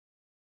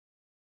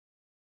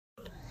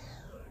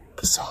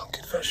The Song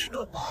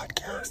Confessional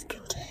podcast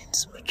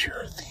contains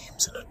mature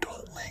themes and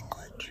adult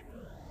language.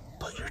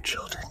 Put your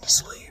children to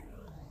sleep.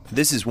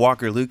 This is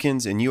Walker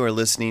Lukens, and you are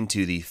listening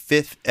to the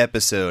 5th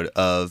episode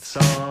of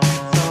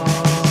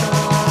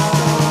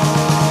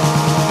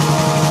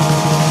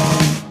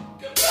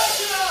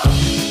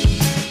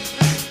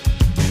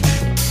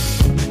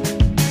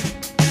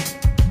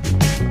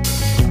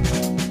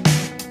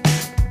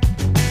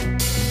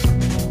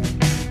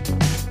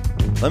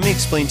Let me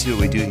explain to you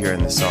what we do here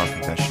in the Song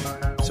Confessional.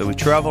 So we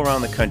travel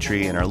around the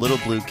country in our little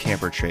blue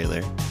camper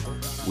trailer.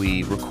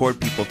 We record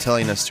people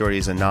telling us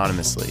stories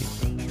anonymously.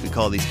 We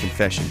call these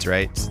confessions,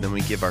 right? So then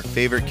we give our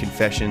favorite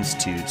confessions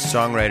to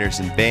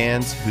songwriters and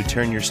bands who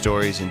turn your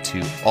stories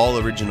into all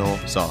original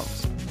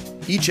songs.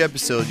 Each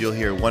episode you'll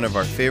hear one of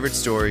our favorite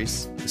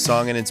stories, a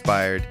song it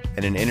inspired,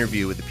 and an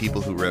interview with the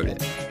people who wrote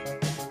it.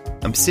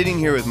 I'm sitting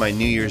here with my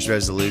New Year's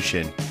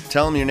resolution.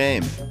 Tell them your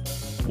name.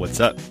 What's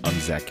up? I'm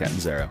Zach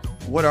Catanzaro.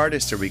 What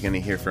artist are we going to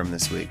hear from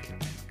this week?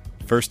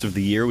 First of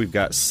the year, we've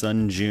got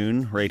Sun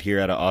June right here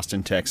out of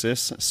Austin,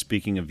 Texas.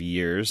 Speaking of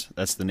years,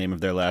 that's the name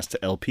of their last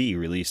LP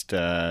released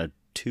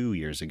 2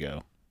 years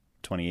ago,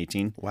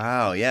 2018.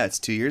 Wow, yeah, it's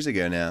 2 years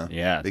ago now.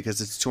 Yeah.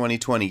 Because it's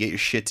 2020. Get your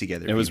shit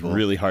together, It was people.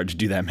 really hard to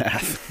do that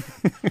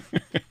math.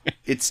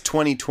 It's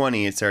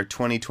 2020. It's our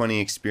 2020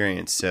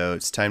 experience, so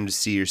it's time to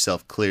see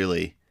yourself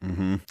clearly.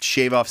 Mm-hmm.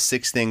 Shave off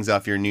 6 things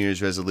off your New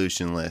Year's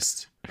resolution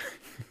list.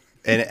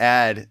 And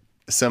add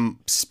some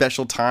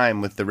special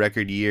time with the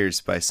record Years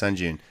by Sun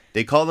June.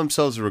 They call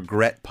themselves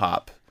regret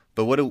pop,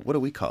 but what do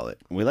we call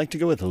it? We like to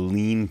go with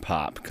lean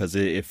pop because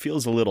it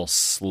feels a little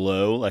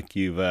slow, like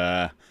you've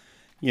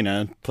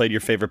played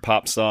your favorite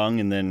pop song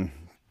and then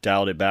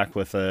dialed it back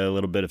with a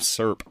little bit of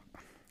syrup.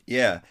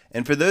 Yeah,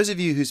 and for those of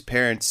you whose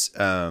parents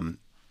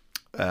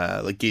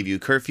gave you a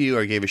curfew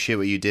or gave a shit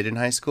what you did in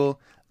high school,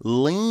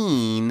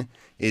 lean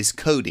is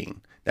coding.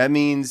 That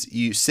means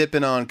you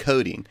sipping on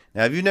codeine.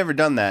 Now, if you've never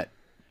done that,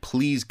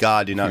 please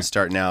God do not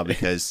start now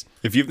because...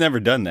 If you've never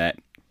done that,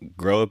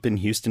 grow up in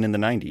Houston in the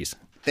 90s.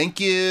 Thank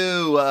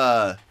you.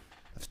 I've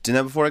done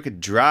that before I could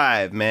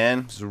drive,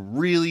 man. It's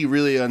really,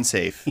 really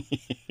unsafe.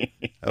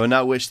 I would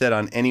not wish that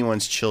on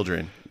anyone's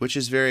children, which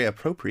is very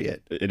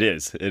appropriate. It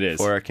is.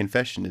 For our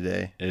confession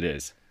today. It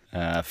is.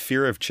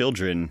 Fear of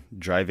children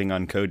driving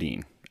on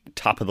codeine.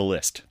 Top of the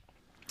list.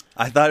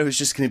 I thought it was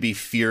just going to be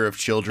fear of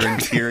children,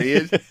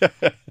 period.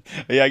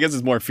 Yeah, I guess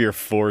it's more fear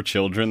for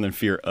children than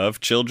fear of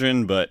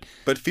children, but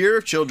fear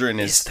of children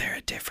is... Is there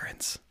a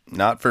difference?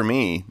 Not for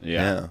me.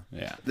 Yeah. No.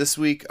 Yeah. This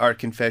week, our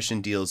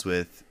confession deals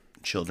with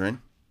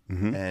children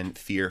and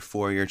fear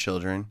for your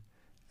children.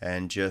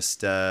 And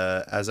just,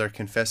 as our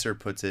confessor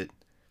puts it,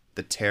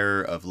 the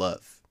terror of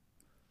love.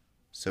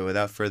 So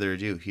without further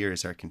ado, here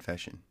is our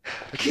confession.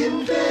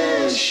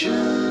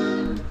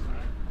 Confession.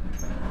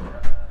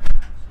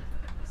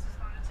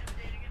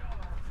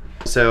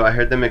 So I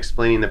heard them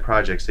explaining the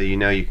project, so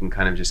you can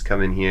kind of just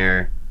come in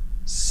here,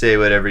 say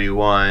whatever you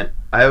want.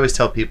 I always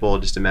tell people,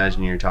 just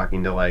imagine you're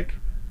talking to like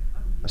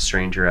a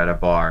stranger at a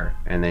bar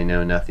and they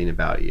know nothing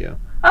about you.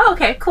 Oh,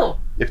 okay, cool.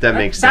 If that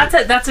makes sense.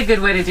 That's a good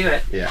way to do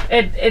it. Yeah.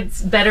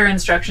 It's better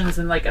instructions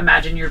than like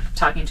imagine you're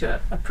talking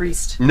to a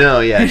priest.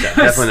 No, yeah,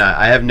 definitely not.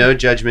 I have no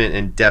judgment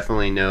and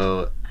definitely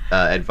no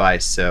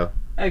advice, so.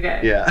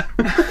 Okay. Yeah.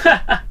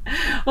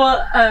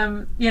 Well,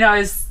 I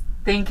was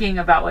thinking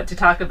about what to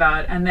talk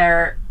about, and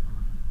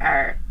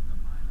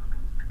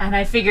and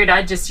I figured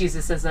I'd just use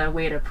this as a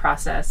way to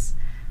process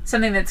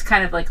something that's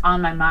kind of like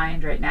on my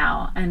mind right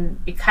now.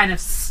 And it kind of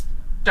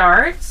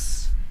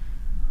starts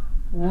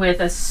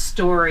with a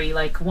story,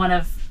 like one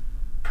of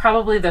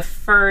probably the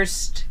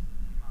first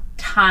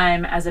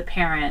time as a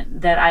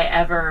parent that I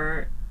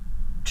ever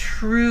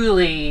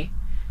truly,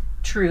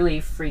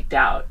 truly freaked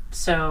out.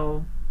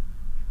 So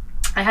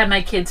I had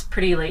my kids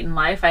pretty late in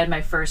life. I had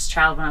my first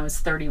child when I was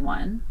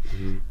 31.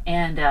 Mm-hmm.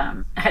 And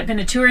I had been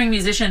a touring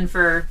musician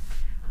for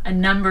a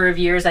number of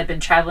years. I'd been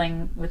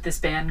traveling with this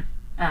band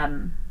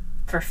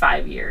for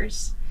 5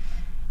 years.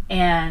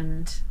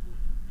 And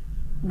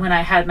when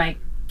I had my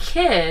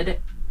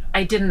kid,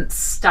 I didn't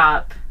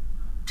stop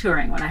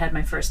touring when I had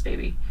my first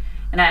baby.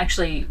 And I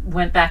actually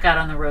went back out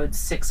on the road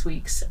 6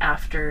 weeks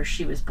after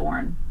she was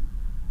born.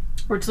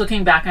 Which,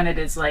 looking back on it,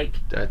 is like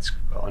that's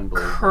unbelievable.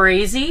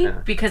 Crazy,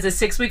 because a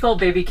 6-week-old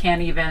baby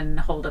can't even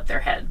hold up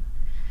their head.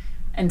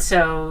 And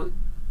so,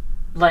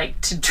 like,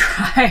 to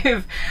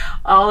drive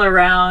all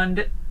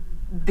around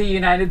the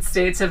United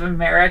States of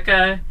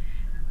America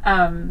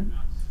in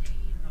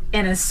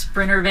a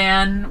Sprinter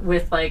van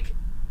with like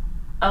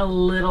a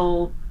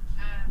little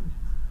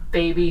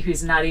baby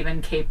who's not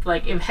even capable,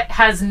 like it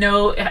has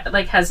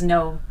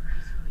no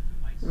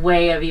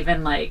way of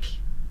even like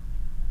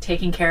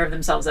taking care of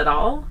themselves at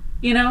all,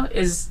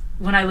 is,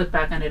 when I look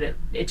back on it,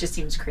 it just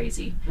seems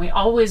crazy. We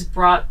always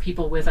brought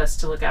people with us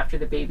to look after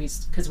the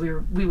babies because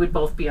we would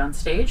both be on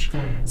stage.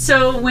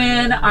 So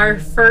when our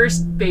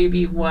first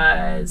baby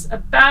was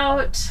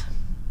about,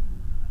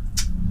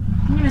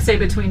 I'm going to say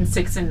between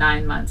 6 and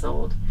 9 months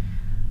old,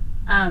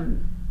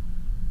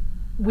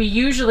 we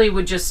usually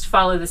would just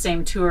follow the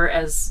same tour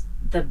as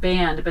the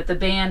band, but the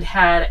band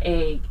had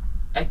a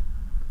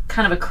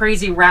kind of a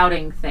crazy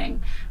routing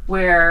thing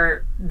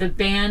where the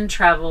band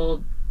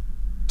traveled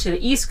to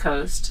the East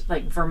Coast,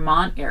 like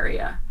Vermont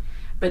area,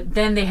 but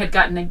then they had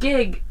gotten a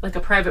gig, like a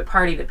private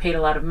party that paid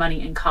a lot of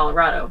money in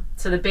Colorado.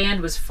 So the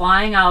band was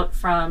flying out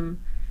from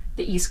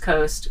the East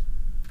Coast,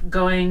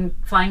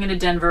 flying into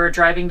Denver,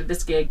 driving to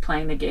this gig,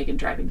 playing the gig, and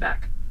driving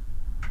back.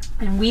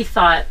 And we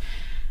thought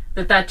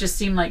that just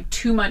seemed like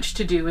too much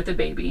to do with a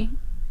baby.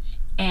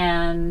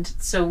 And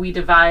so we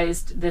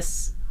devised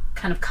this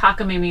kind of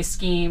cockamamie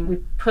scheme. We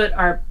put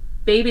our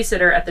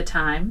babysitter at the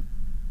time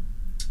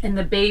and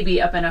the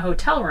baby up in a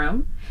hotel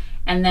room,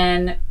 and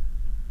then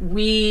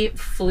we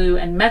flew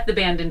and met the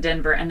band in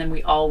Denver, and then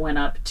we all went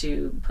up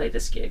to play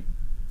this gig.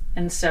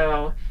 And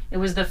so it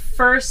was the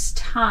first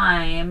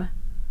time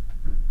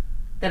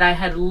that I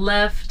had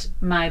left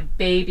my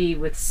baby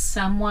with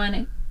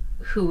someone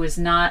who was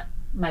not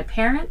my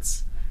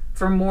parents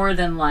for more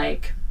than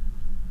like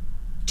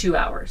 2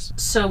 hours.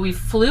 So we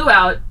flew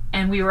out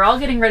and we were all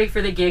getting ready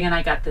for the gig, and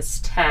I got this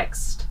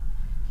text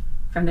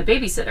from the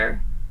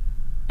babysitter,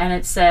 and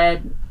it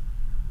said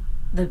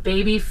the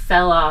baby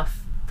fell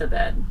off the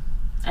bed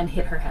and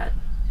hit her head.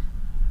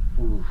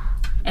 Ooh.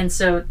 And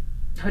so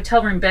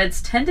hotel room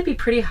beds tend to be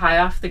pretty high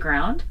off the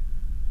ground.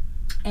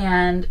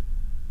 And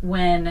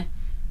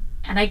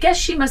I guess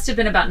she must have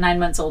been about 9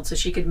 months old, so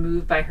she could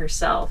move by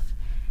herself.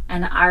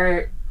 And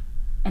I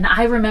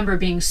remember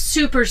being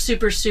super,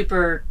 super,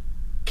 super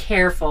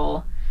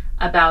careful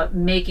about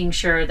making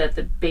sure that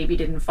the baby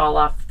didn't fall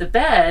off the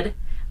bed.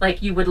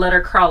 Like, you would let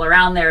her crawl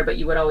around there, but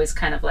you would always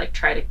kind of like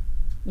try to,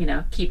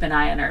 keep an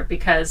eye on her,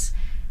 because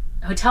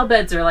hotel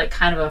beds are like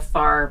kind of a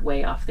far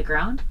way off the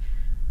ground.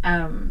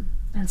 And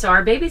so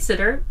our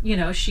babysitter,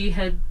 she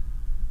had,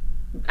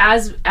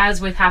 as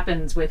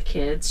happens with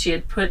kids, she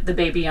had put the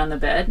baby on the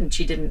bed and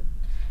she didn't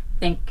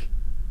think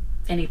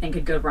anything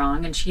could go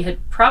wrong. And she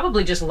had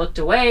probably just looked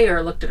away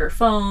or looked at her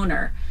phone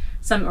or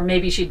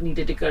maybe she'd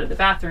needed to go to the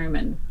bathroom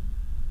and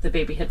the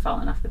baby had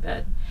fallen off the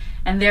bed.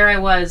 And there I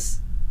was,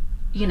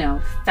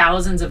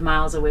 thousands of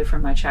miles away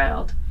from my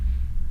child.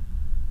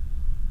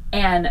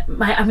 And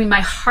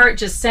my heart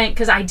just sank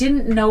because I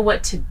didn't know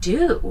what to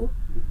do.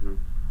 Mm-hmm.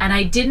 And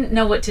I didn't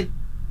know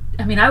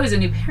I was a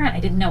new parent. I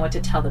didn't know what to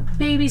tell the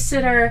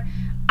babysitter.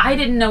 I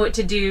didn't know what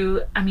to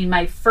do.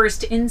 My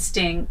first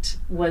instinct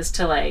was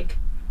to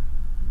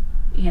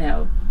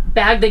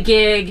bag the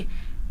gig,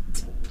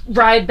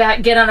 ride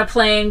back, get on a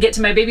plane, get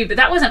to my baby, but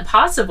that wasn't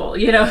possible,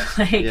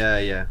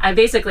 Yeah. I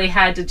basically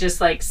had to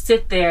just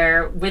sit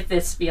there with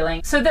this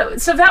feeling. So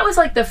that was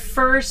like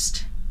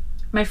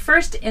my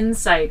first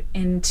insight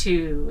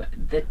into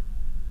the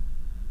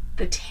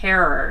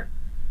terror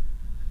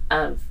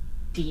of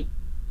deep,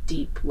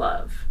 deep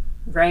love,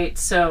 right?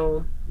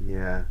 So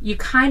yeah, you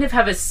kind of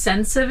have a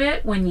sense of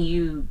it when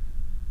you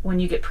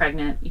get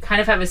pregnant. You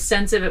kind of have a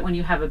sense of it when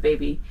you have a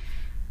baby.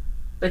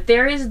 But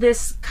there is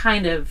this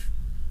kind of,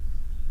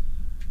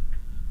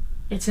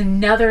 it's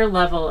another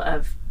level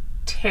of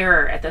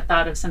terror at the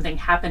thought of something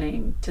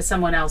happening to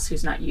someone else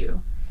who's not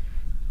you.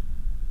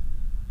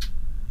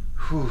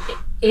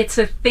 It's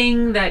a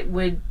thing that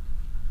would,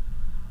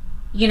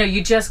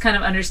 you just kind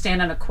of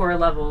understand on a core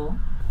level.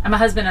 And my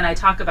husband and I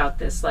talk about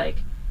this, I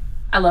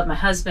love my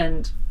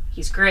husband.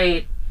 He's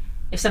great.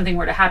 If something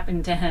were to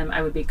happen to him,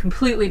 I would be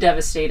completely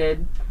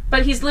devastated.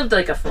 But he's lived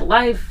a full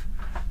life,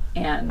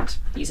 and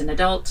he's an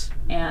adult,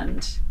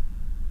 and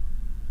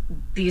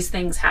these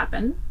things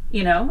happen,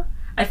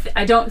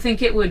 I don't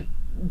think it would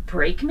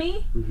break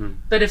me, mm-hmm.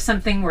 but if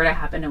something were to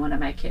happen to one of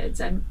my kids,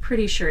 I'm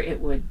pretty sure it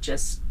would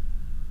just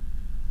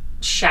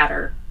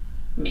shatter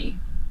me.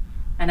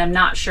 And I'm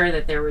not sure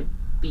that there would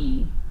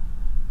be,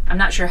 I'm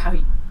not sure how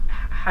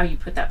you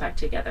put that back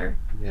together.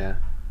 Yeah.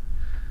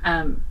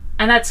 And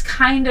that's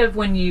kind of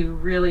when you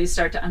really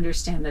start to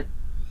understand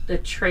the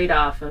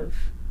trade-off of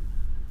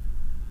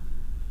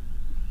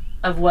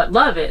what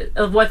love is,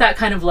 of what that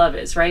kind of love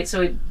is, right?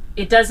 So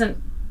it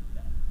doesn't,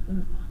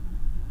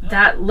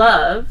 that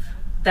love,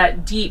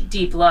 that deep,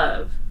 deep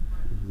love,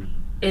 mm-hmm.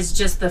 is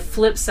just the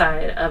flip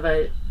side of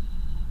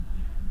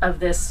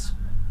this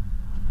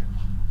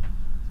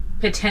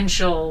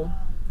potential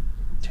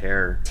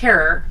terror,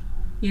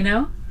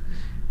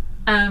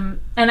 and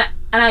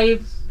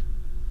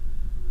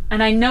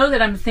I know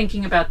that I'm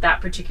thinking about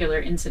that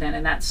particular incident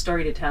and that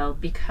story to tell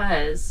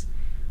because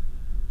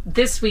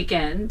this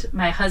weekend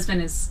my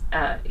husband is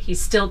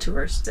he's still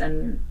tourist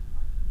and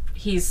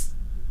he's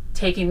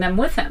taking them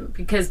with him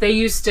because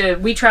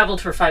we traveled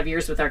for 5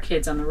 years with our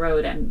kids on the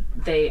road, and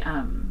they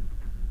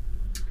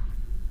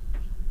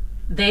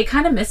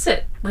kind of miss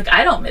it.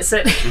 I don't miss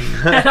it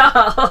at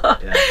all.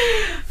 Yeah.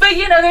 But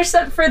there's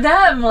some for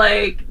them,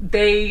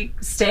 they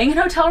staying in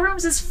hotel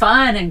rooms is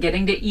fun, and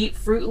getting to eat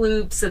Fruit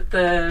Loops at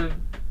the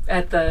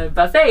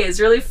buffet is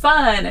really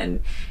fun,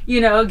 and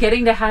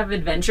getting to have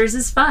adventures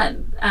is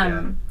fun.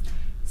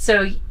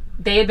 So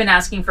they had been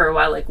asking for a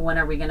while, when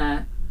are we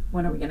gonna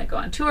go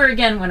on tour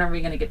again? When are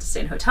we gonna get to stay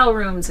in hotel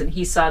rooms? And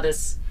he saw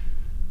this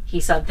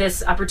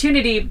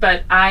opportunity,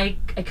 but I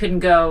couldn't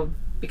go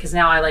because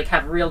now I like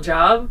have a real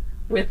job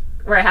with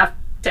where I have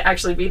to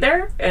actually be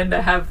there and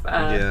to have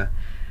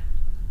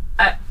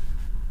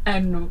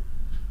and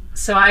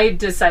so I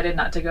decided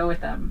not to go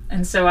with them.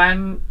 And so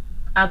I'm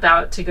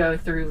about to go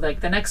through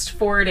like the next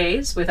 4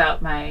 days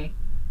without my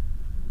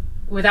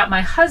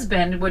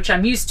husband, which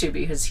I'm used to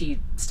because he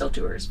still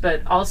tours,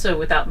 but also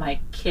without my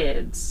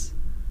kids.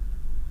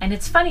 And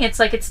it's funny, it's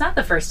like, it's not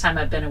the first time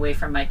I've been away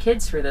from my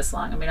kids for this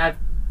long. I mean, I've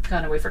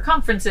gone away for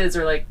conferences,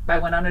 or like I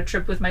went on a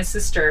trip with my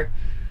sister,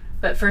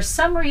 but for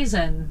some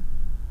reason,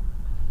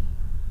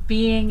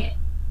 being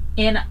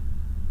in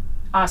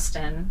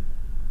Austin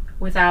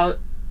without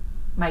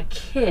my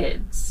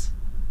kids,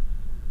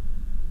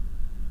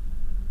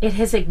 it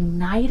has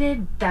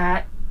ignited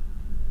that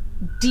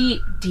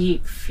deep,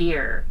 deep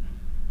fear.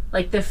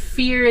 Like the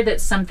fear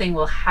that something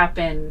will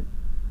happen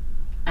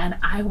and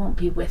I won't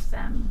be with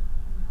them.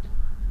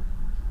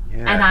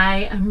 Yeah. And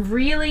I am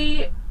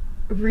really,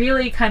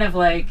 really kind of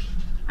like,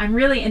 I'm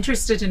really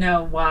interested to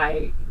know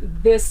why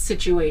this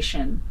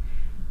situation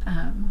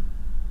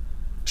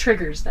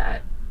triggers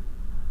that.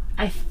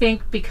 I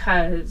think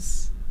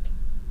because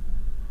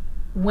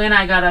when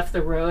I got off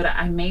the road,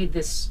 I made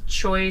this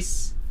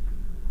choice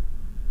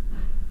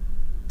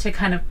to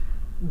kind of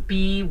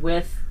be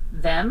with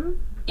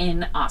them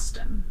in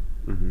Austin.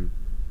 Mm-hmm.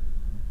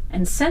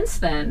 And since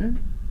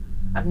then,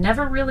 I've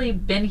never really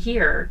been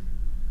here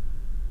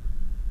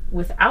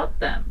without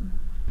them.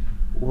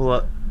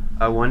 Well,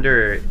 I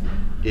wonder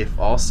if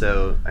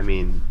also, I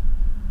mean,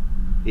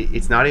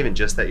 it's not even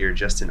just that you're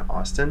just in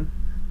Austin,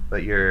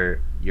 but you're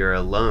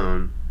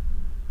alone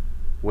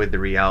with the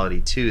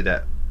reality too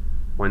that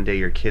one day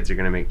your kids are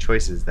going to make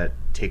choices that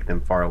take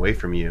them far away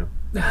from you,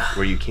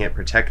 where you can't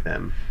protect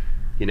them.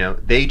 You know,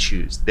 they're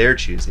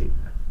choosing.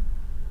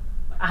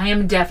 I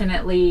am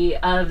definitely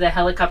of the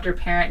helicopter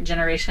parent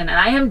generation, and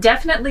I am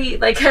definitely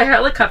like a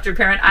helicopter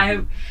parent.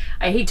 I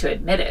hate to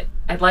admit it.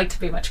 I'd like to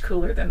be much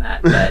cooler than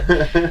that, but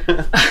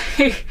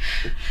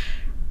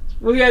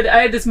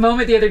I had this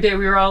moment the other day.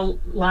 We were all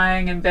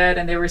lying in bed,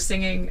 and they were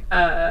singing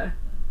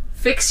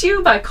 "Fix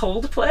You" by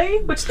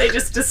Coldplay, which they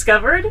just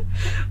discovered.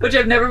 Which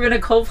I've never been a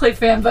Coldplay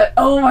fan, but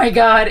oh my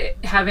god,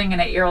 having an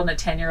 8-year-old and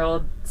a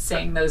 10-year-old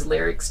sing those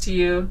lyrics to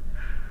you,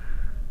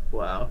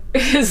 wow,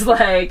 is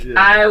like, yeah.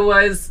 I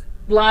was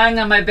lying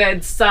on my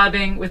bed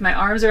sobbing with my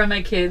arms around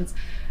my kids,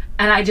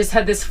 and I just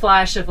had this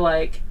flash of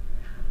like,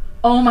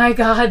 oh my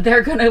god,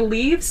 they're gonna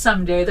leave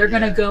someday. They're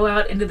gonna go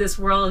out into this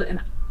world,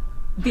 and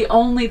the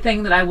only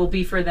thing that I will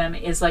be for them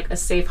is like a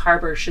safe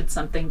harbor should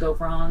something go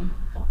wrong.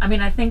 I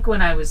mean, I think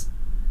when I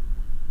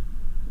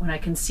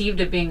conceived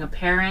of being a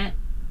parent,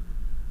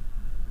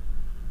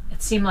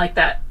 it seemed like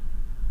that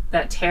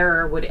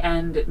terror would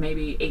end at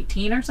maybe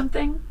 18 or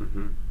something.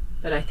 Mm-hmm.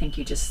 But I think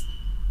you just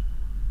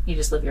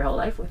live your whole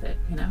life with it,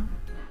 you know?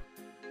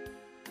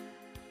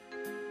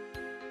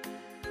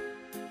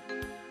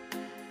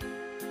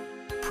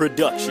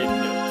 Production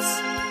notes.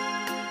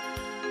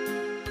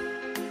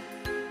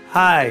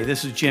 Hi,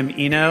 this is Jim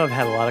Eno. I've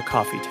had a lot of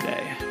coffee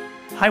today.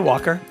 Hi,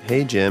 Walker.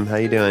 Hey, Jim. How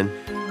you doing?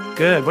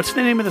 Good. What's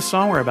the name of the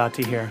song we're about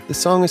to hear? The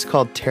song is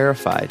called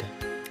Terrified.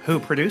 Who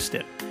produced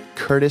it?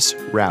 Curtis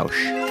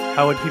Rausch.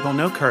 How would people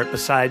know Kurt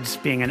besides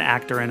being an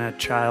actor and a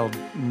child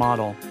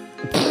model?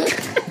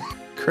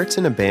 Kurt's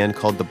in a band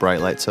called the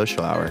Bright Light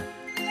Social Hour.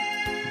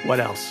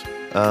 What else?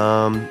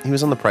 He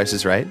was on The Price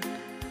is Right.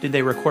 Did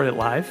they record it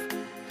live?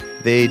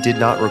 They did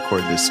not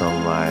record this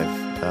song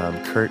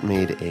live. Kurt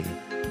made a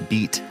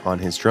beat on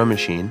his drum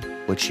machine,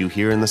 which you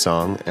hear in the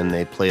song, and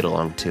they played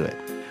along to it.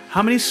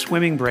 How many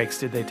swimming breaks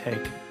did they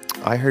take?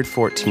 I heard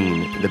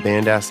 14. The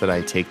band asked that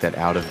I take that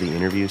out of the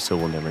interview, so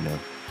we'll never know.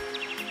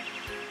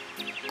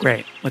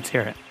 Great. Let's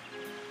hear it.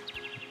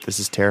 This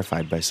is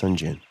Terrified by Sun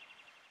Jin.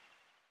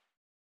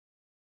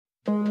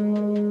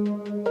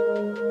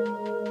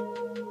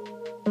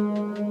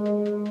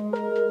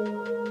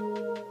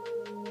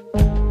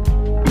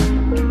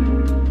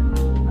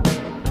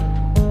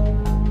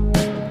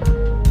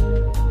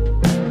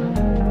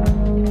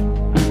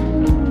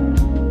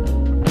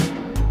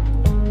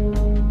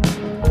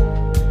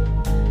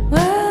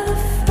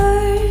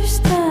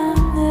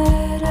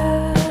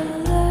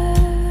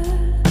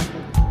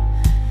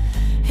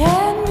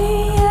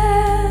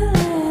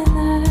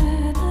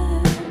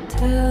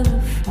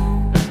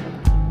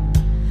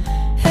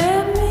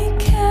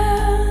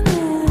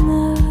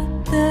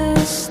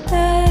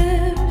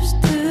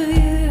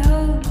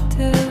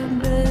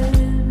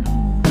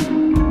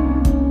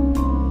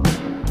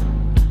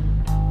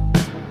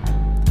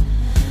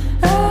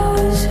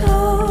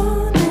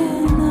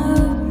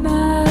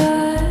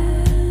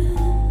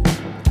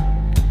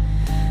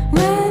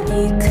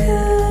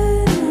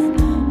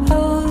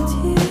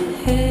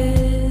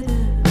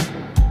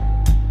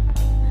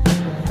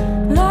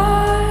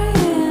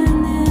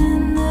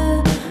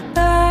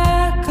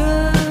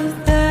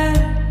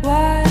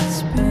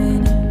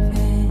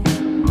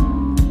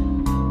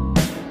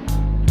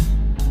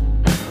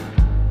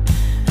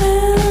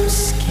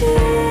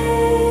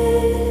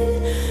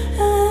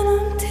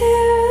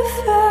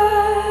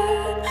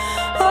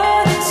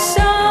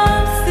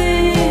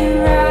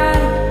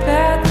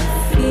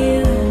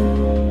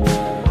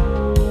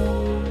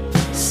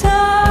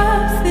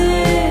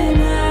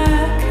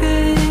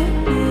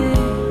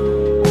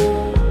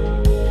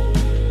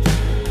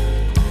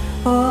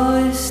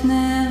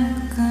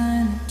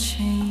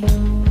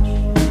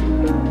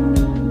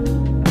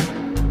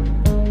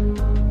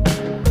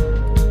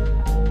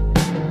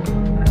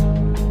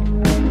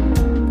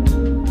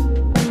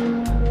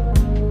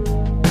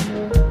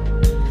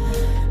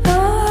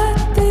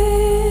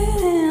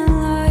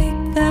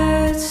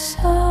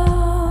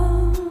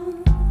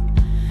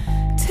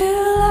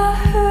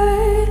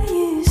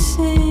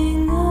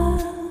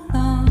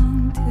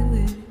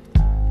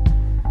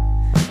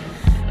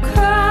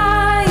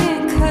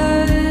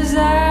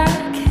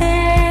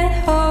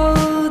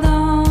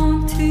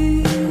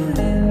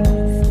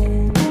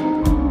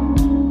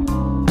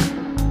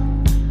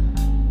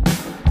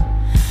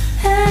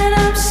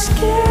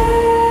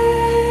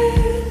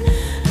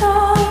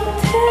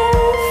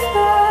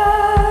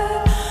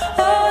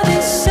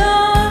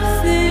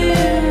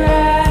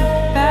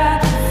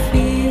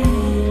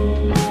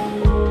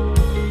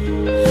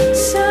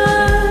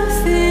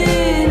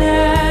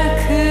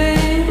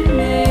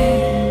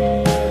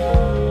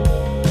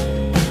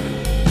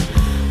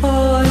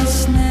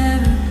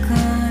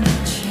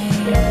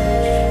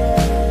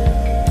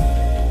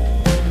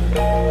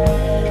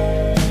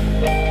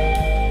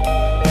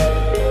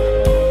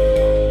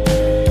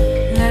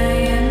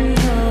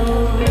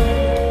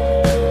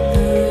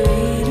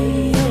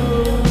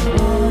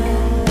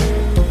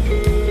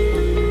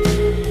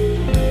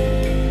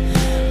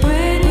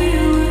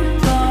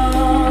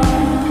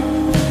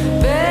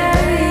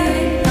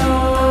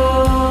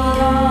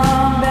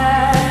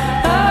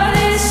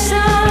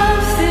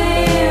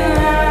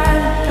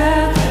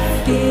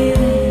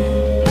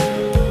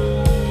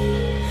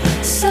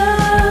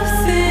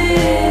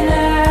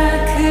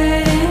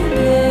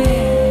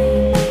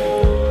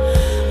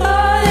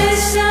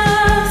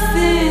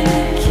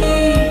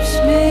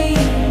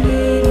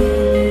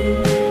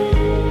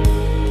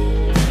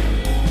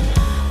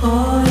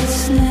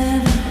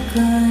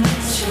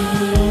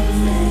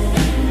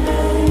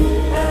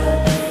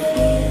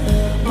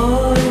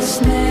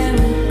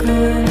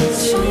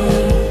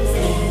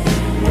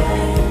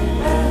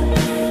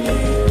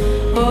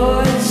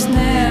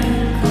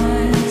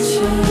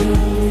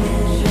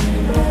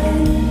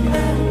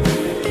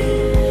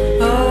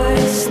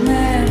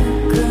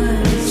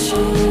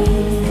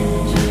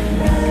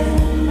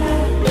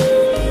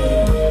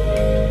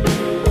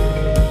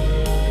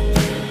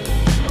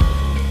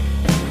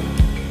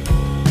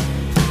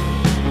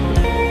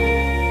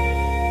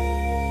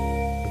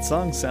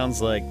 song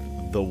sounds like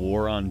the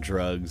war on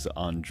drugs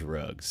on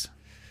drugs.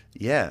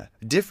 Yeah,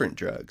 different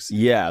drugs.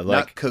 Yeah, like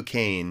not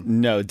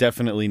cocaine. No,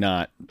 definitely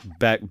not.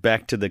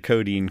 Back to the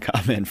codeine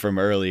comment from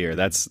earlier.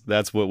 That's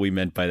what we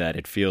meant by that.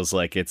 It feels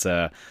like it's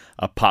a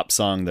pop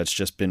song that's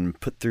just been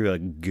put through a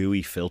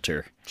gooey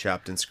filter.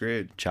 Chopped and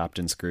screwed.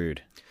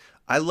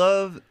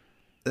 The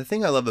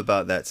thing I love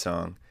about that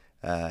song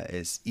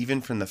is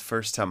even from the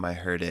first time I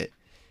heard it,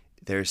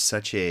 there's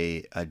such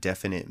a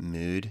definite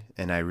mood,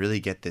 and I really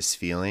get this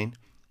feeling,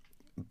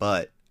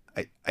 but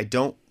I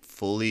don't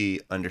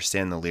fully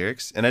understand the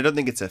lyrics, and I don't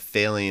think it's a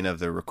failing of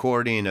the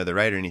recording or the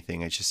writer or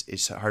anything.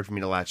 It's hard for me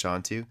to latch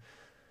onto.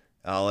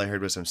 All I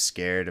heard was I'm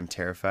scared, I'm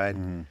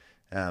terrified,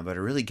 but I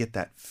really get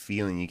that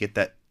feeling. You get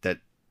that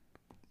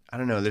I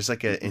don't know. There's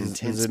like an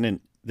intense.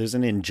 There's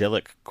an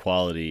angelic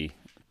quality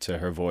to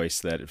her voice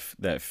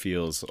that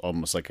feels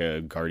almost like a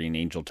guardian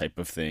angel type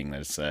of thing.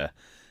 That's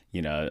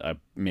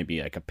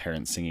maybe like a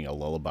parent singing a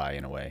lullaby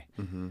in a way.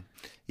 Mm-hmm.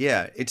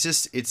 Yeah,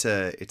 it's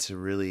a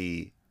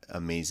really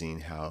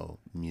amazing how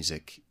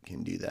music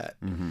can do that.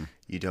 Mm-hmm.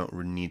 You don't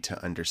need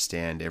to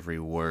understand every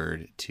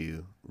word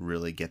to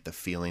really get the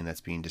feeling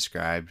that's being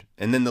described.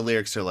 And then the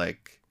lyrics are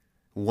like,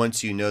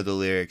 once you know the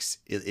lyrics,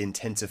 it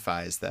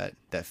intensifies that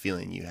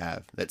feeling you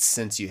have, that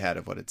sense you had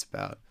of what it's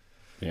about.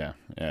 Yeah,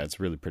 it's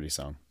a really pretty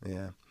song.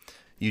 Yeah.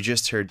 You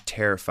just heard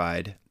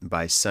Terrified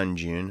by Sun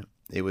June.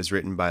 It was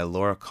written by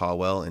Laura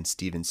Caldwell and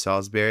Stephen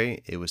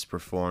Salisbury. It was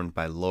performed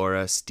by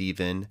Laura,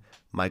 Stephen,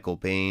 Michael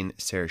Bain,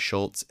 Sarah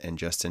Schultz, and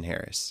Justin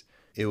Harris.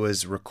 It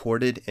was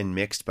recorded and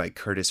mixed by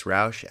Curtis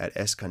Rausch at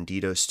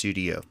Escondido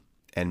Studio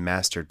and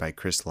mastered by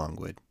Chris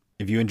Longwood.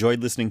 If you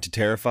enjoyed listening to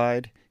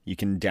Terrified, you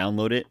can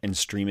download it and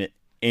stream it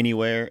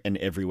anywhere and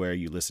everywhere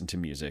you listen to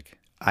music.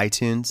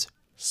 iTunes,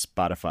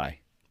 Spotify,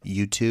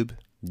 YouTube,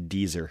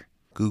 Deezer,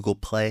 Google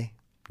Play,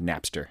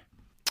 Napster,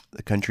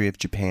 the country of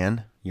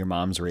Japan, your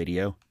mom's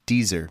radio,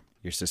 Deezer,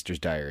 your sister's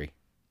diary.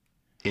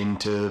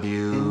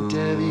 Interview.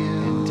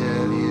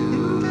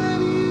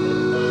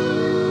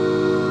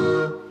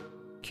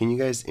 Can you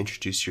guys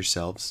introduce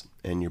yourselves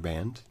and your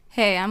band?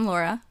 Hey, I'm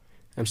Laura.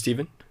 I'm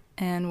Steven.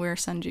 And we're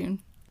Sun June.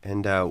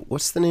 And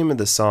what's the name of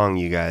the song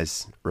you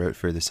guys wrote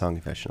for the Song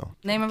Confessional?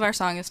 Name of our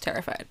song is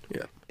Terrified.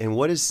 Yeah. And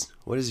what is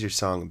your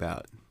song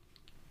about?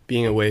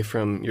 Being away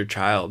from your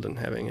child and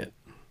having it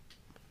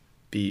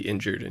be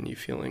injured and you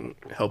feeling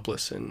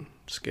helpless and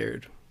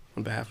scared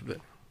on behalf of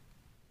it.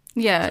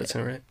 Yeah. Does that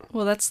sound right?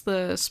 Well, that's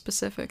the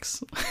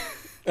specifics.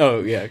 Oh,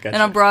 yeah, gotcha.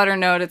 On a broader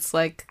note, it's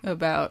like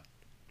about,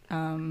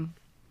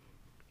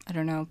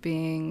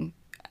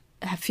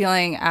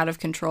 feeling out of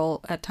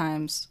control at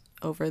times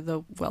over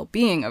the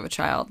well-being of a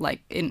child,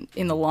 like in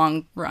the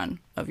long run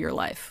of your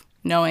life,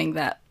 knowing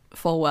that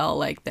full well,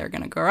 like they're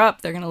going to grow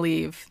up, they're going to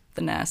leave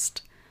the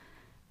nest,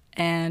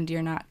 and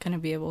you're not going to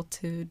be able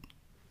to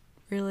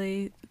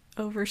really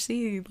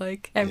oversee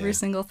like every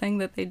single thing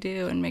that they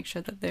do and make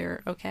sure that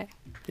they're okay.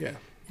 Yeah.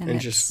 And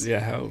just,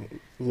 how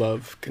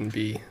love can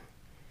be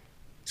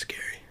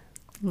scary.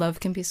 Love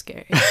can be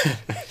scary.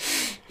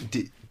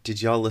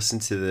 Did y'all listen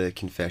to the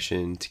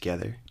confession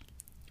together?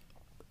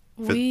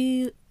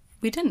 We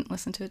didn't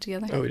listen to it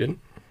together. Oh, we didn't?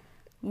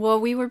 Well,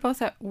 we were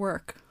both at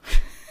work.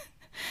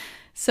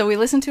 So we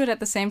listened to it at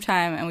the same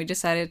time, and we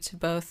decided to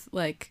both,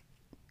 like,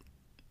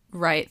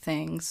 write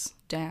things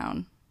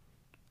down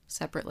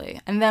separately.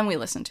 And then we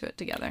listened to it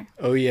together.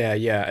 Oh,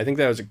 yeah. I think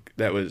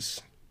that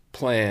was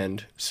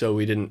planned so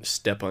we didn't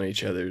step on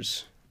each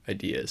other's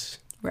ideas.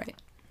 Right.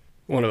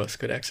 One of us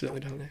could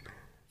accidentally dominate.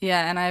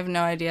 Yeah, and I have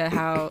no idea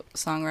how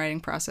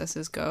songwriting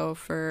processes go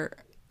for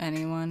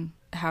anyone,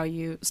 how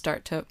you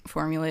start to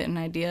formulate an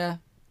idea,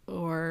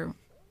 or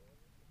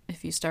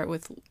if you start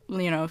with,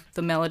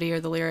 the melody or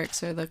the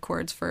lyrics or the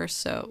chords first.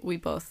 So we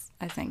both,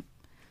 I think,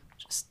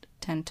 just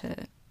tend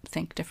to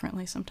think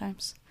differently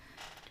sometimes.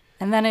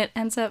 And then it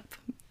ends up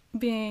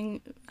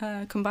being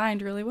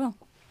combined really well.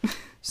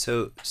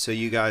 So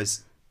you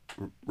guys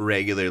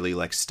regularly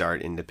like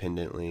start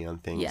independently on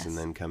things Yes. and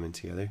then coming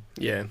together?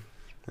 Yeah.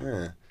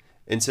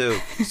 And so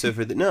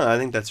I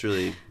think that's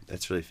really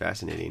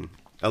fascinating.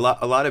 A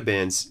lot of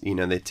bands,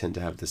 they tend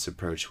to have this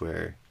approach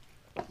where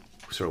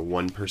sort of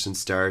one person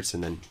starts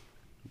and then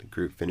the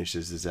group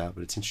finishes this out.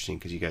 But it's interesting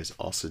because you guys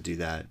also do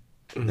that,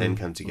 then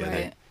come together,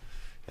 Right.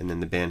 and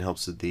then the band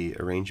helps with the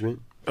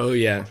arrangement. Oh,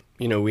 yeah.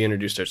 We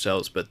introduced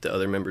ourselves, but the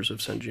other members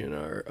of Sun June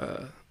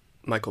are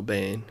Michael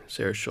Bain,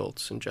 Sarah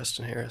Schultz, and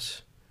Justin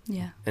Harris.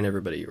 Yeah. And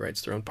everybody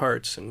writes their own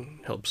parts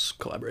and helps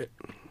collaborate.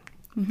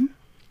 Mm-hmm.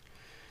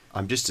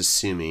 I'm just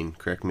assuming,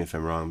 correct me if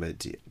I'm wrong, but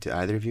do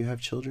either of you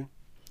have children?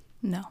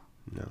 No.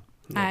 No.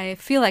 I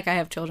feel like I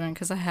have children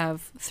because I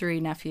have 3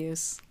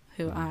 nephews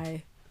who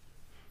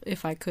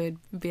if I could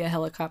be a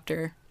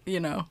helicopter,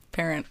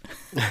 parent,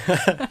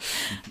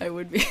 I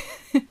would be.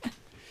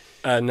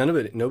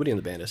 Nobody in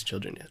the band has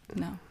children yet.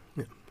 No.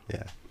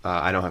 Yeah.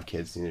 I don't have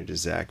kids, neither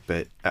does Zach,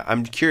 but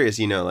I'm curious,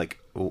 like,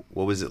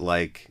 what was it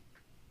like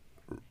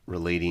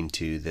relating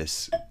to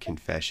this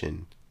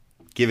confession,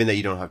 given that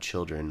you don't have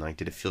children? Like,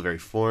 did it feel very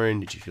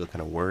foreign? Did you feel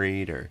kind of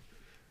worried, or?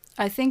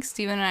 I think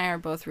Steven and I are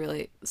both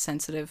really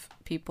sensitive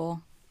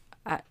people.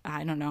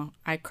 I don't know.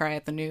 I cry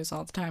at the news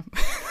all the time.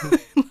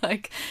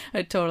 Like,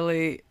 I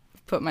totally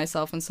put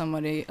myself in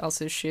somebody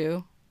else's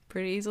shoe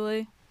pretty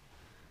easily.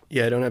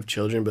 Yeah, I don't have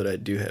children, but I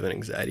do have an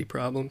anxiety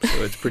problem,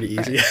 so it's pretty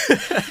easy.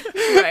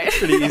 Right.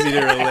 Pretty easy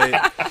to relate.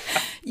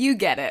 You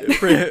get it.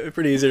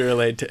 Pretty easy to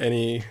relate to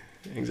any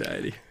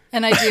anxiety.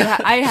 And I do.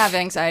 I have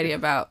anxiety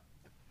about,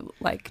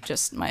 like,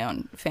 just my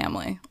own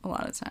family a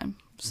lot of the time.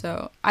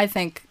 So I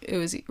think it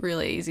was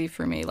really easy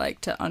for me,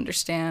 like, to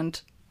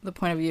understand the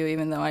point of view,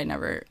 even though I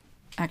never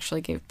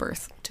actually gave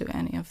birth to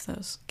any of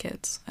those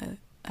kids.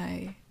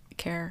 I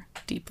care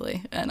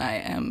deeply, and I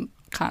am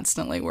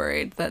constantly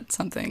worried that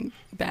something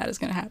bad is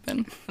going to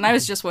happen. And I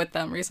was just with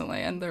them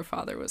recently, and their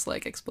father was,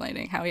 like,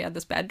 explaining how he had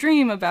this bad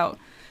dream about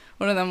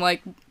one of them,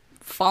 like,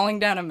 falling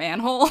down a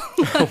manhole.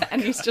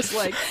 And he's just,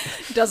 like,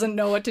 doesn't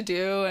know what to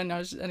do. And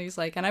he's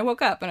like, and I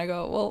woke up, and I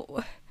go,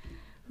 well,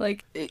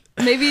 like,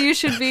 maybe you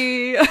should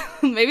be,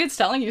 maybe it's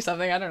telling you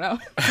something. I don't know.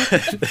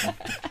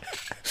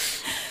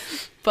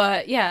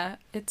 But yeah,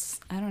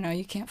 I don't know.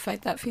 You can't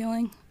fight that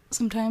feeling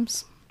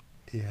sometimes.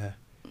 Yeah.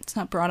 It's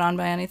not brought on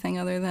by anything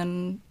other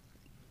than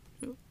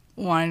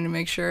wanting to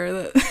make sure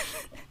that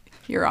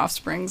your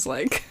offspring's,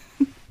 like,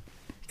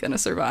 gonna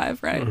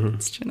survive, right? Mm-hmm.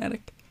 It's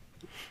genetic.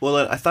 Well,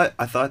 I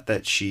thought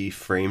that she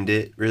framed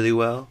it really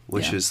well,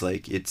 which Yeah. is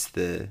like it's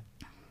the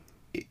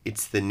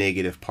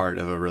negative part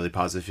of a really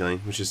positive feeling,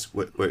 which is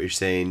what you're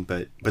saying,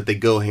 but they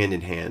go hand in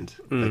hand.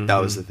 Mm-hmm. Like,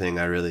 that was the thing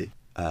I really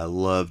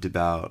loved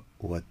about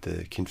what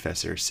the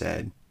confessor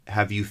said.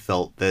 Have you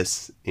felt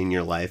this in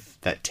your life,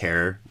 that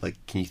terror? Like,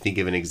 can you think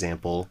of an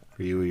example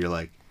for you where you're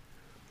like,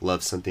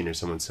 love something or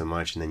someone so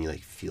much, and then you,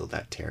 like, feel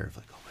that terror of,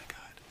 like, oh my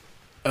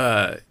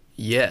God?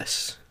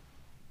 Yes.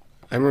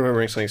 I'm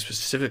remembering something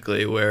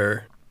specifically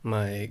where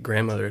my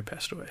grandmother had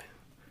passed away,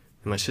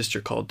 and my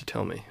sister called to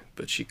tell me,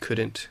 but she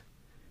couldn't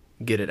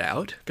get it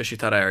out because she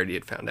thought I already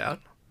had found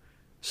out.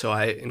 So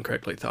I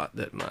incorrectly thought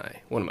that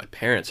one of my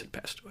parents had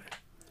passed away.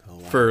 Oh,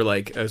 wow. For,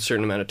 like, a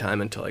certain amount of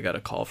time until I got a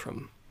call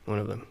from one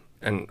of them.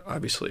 And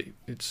obviously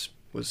it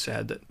was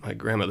sad that my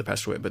grandmother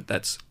passed away, but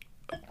that's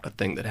a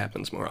thing that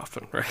happens more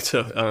often, right?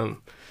 So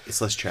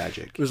It's less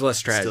tragic. it was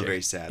less tragic. Still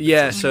very sad.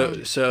 Yeah,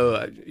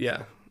 so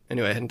yeah.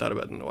 Anyway, I hadn't thought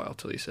about it in a while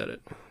till you said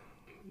it.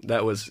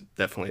 That was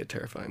definitely a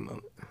terrifying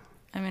moment.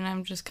 I mean,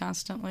 I'm just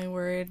constantly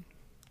worried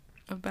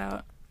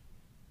about,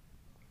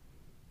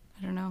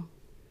 I don't know,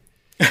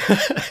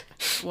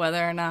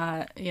 whether or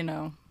not, you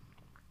know,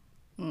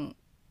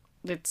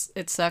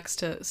 it sucks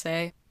to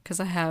say, because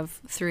I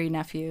have 3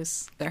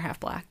 nephews. They're half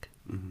black,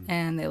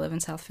 and they live in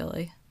South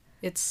Philly.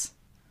 It's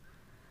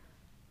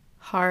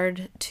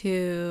hard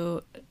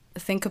to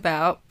think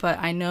about, but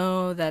I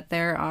know that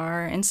there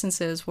are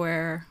instances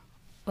where,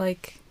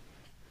 like,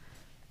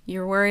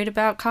 you're worried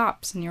about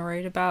cops, and you're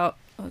worried about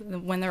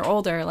when they're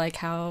older, like,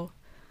 how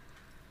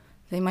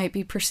they might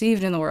be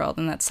perceived in the world,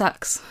 and that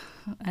sucks.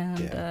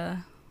 And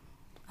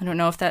I don't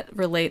know if that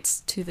relates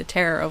to the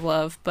terror of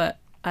love, but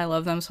I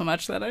love them so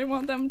much that I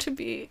want them to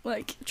be,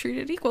 like,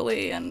 treated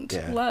equally and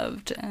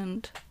loved.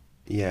 And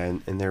yeah,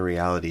 and their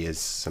reality is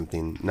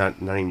something not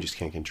even just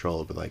can't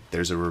control, but, like,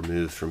 there's a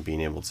remove from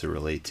being able to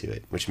relate to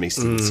it, which makes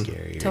it even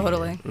scarier.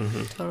 Totally.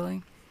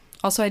 Totally.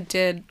 Also, I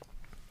did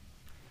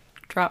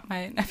drop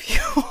my nephew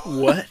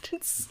What?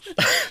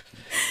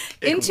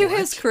 into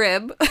his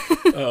crib,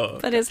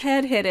 but his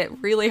head hit it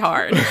really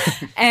hard.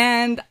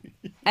 and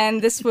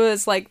this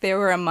was, like, they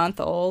were a month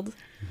old.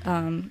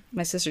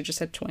 My sister just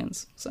had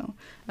twins, so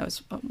I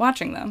was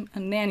watching them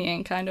and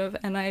nannying, kind of,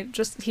 and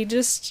he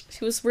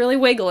was really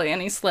wiggly,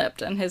 and he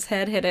slipped, and his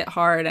head hit it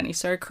hard, and he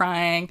started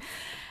crying,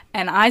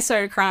 and I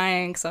started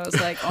crying, so I was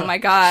like, oh my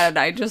God,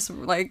 I just,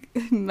 like,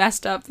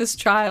 messed up this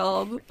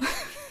child.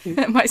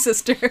 And my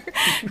sister,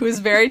 who was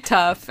very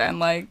tough, and,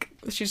 like,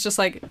 she's just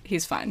like,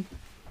 he's fine.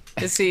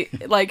 Is he,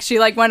 like, she,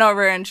 like, went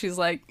over, and she's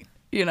like,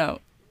 you know,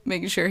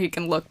 making sure he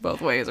can look both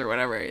ways or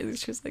whatever.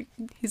 She's like,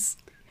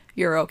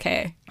 you're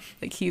okay.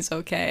 Like, he's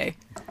okay.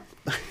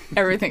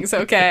 Everything's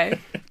okay.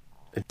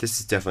 This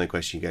is definitely a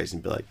question you guys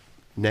can be like,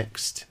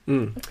 next.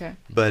 Okay.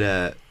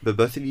 But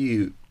both of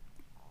you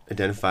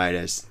identified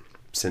as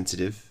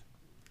sensitive.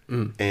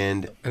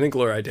 And I think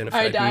Laura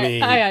identified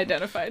me. I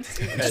identified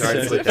Steven.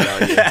 sorry to put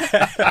that on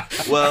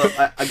you.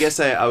 Well, I guess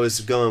I was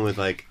going with,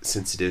 like,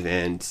 sensitive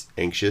and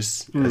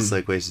anxious as,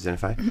 like, ways to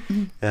identify.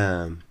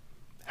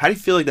 How do you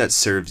feel like that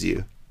serves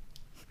you?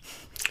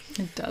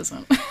 It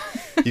doesn't.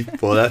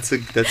 Well,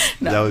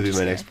 that would be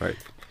my next part.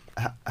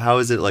 How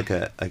is it like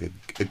a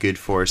good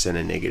force and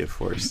a negative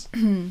force?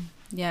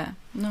 Yeah.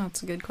 No,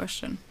 it's a good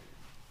question.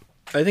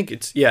 I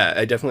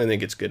definitely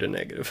think it's good and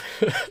negative.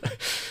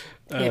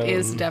 It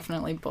is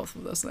definitely both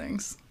of those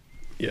things.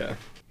 Yeah.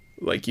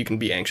 Like, you can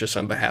be anxious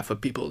on behalf of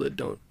people that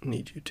don't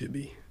need you to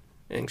be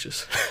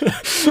anxious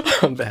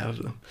on behalf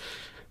of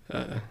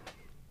them.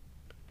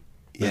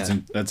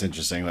 That's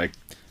interesting. Like,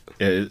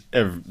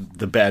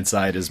 the bad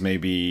side is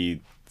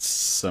maybe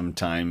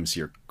sometimes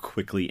you're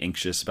quickly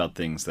anxious about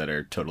things that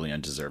are totally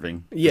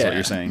undeserving. Is what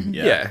you're saying?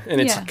 Yeah.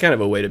 And it's kind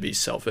of a way to be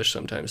selfish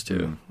sometimes,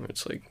 too. Where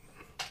it's like,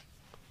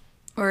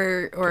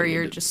 Or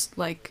you're just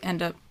like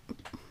end up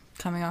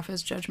coming off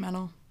as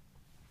judgmental.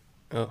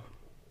 Oh,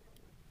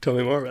 tell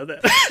me more about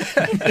that.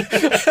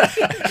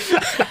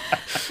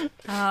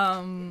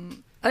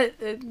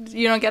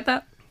 You don't get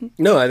that?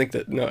 No, I think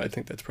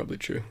that's probably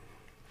true.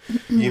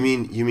 You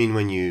mean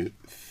when you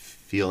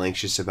feel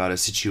anxious about a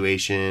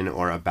situation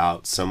or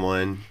about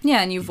someone?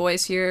 Yeah, and you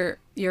voice your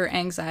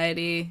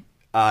anxiety.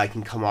 I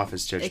can come off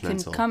as It can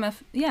judgmental. come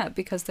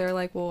because they're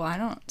like, well, I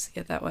don't see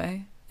it that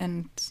way,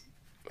 and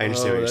I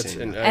understand what you're that's-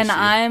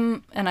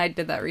 saying. I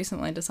did that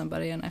recently to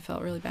somebody, and I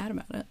felt really bad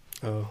about it.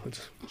 Oh,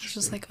 It's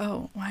just like,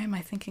 oh, why am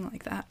I thinking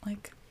like that?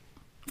 Like,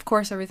 of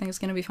course everything's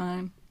gonna be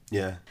fine.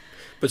 Yeah.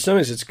 but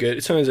sometimes it's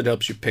good. Sometimes it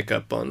helps you pick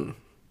up on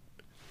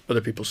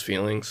other people's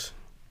feelings.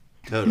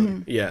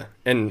 Totally. Yeah,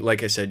 and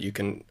like I said, you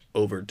can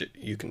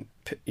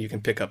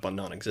pick up on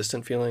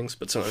non-existent feelings,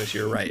 but sometimes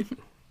you're right,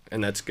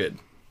 and that's good.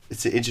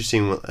 It's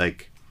interesting,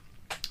 like,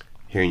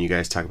 hearing you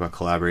guys talk about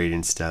collaborating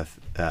and stuff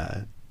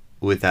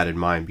with that in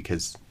mind,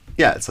 because,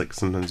 yeah, it's like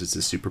sometimes it's a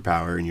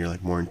superpower and you're,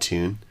 like, more in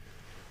tune,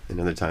 and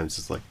other times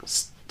it's, like,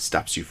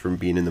 stops you from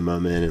being in the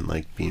moment and,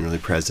 like, being really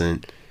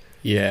present.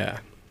 Yeah.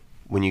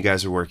 When you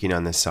guys were working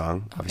on this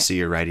song, obviously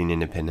you're writing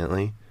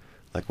independently.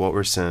 Like, what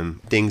were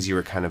some things you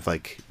were kind of,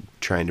 like,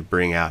 trying to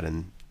bring out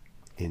in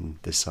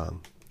this song?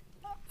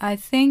 I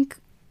think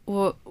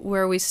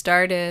where we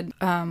started,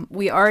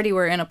 we already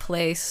were in a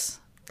place,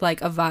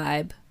 like a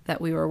vibe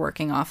that we were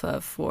working off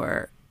of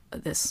for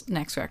this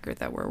next record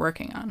that we're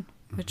working on,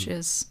 which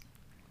is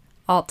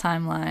Alt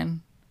Timeline,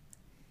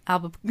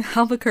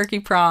 Albuquerque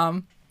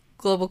Prom,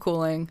 Global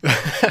Cooling.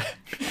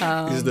 These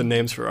are the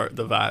names for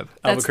the vibe.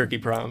 Albuquerque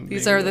Prom.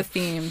 These are the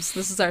themes.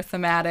 This is our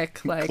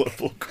thematic, like.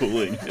 Global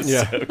cooling is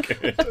Yeah. so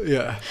good.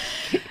 Yeah.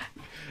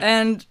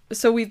 And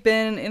so we've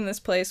been in this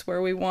place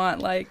where we want,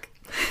 like,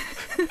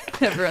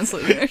 everyone's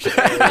losing their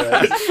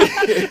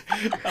shit.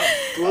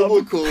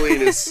 Global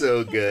cooling is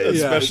so good.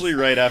 Yeah. Especially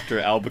right after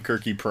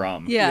Albuquerque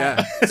Prom.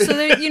 Yeah. So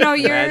that,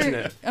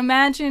 Imagine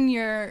imagine it.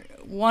 you're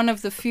one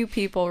of the few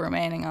people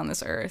remaining on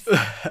this earth,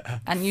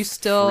 and you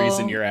still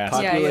Freezing your ass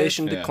off. Yeah,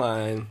 Population Yeah.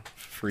 decline.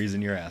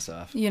 Freezing your ass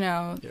off.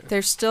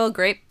 there's still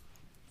great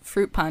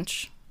fruit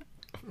punch,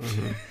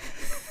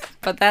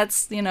 but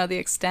that's the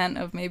extent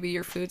of maybe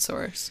your food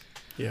source.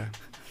 Yeah.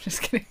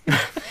 Just kidding.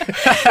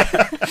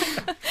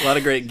 A lot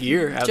of great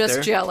gear out Just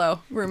there.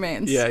 Jello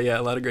remains. Yeah,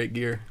 a lot of great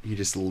gear. You're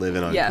just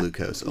living on Yeah.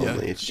 glucose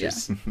only. It's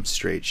just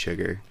straight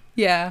sugar.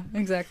 Yeah,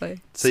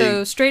 exactly. So So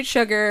you- straight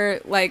sugar,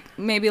 like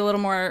maybe a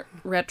little more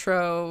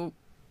retro,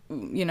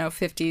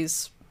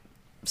 50s,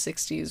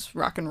 60s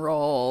rock and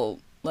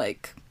roll,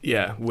 like.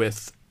 Yeah,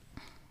 with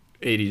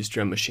 80s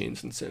drum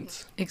machines and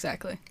synths.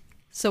 Exactly.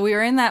 So we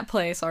were in that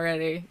place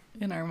already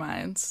in our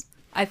minds.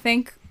 I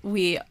think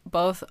we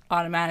both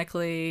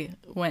automatically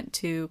went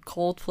to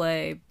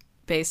Coldplay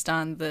based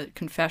on the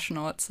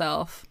confessional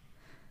itself.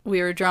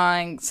 We were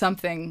drawing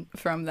something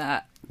from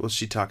that Well,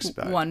 she talks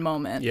about one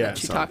moment Yeah. that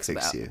she Song talks Fix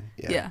about. You.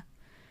 Yeah.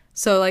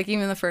 So like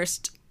even the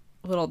first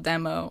little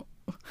demo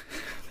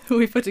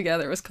we put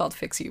together was called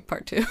Fix You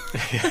Part 2.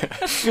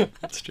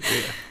 That's true.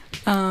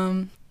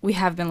 Yeah. We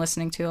have been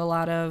listening to a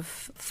lot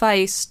of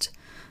Feist,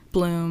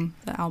 Bloom,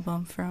 the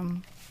album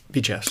from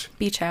Beach House.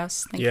 Beach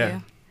House. Thank Yeah.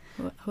 you.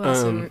 Who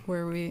else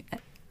were we?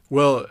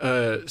 Well,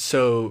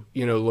 so,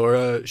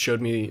 Laura showed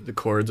me the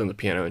chords on the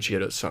piano and she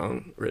had a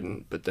song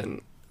written, but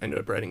then I ended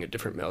up writing a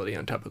different melody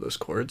on top of those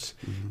chords.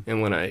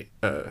 And when I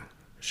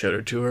showed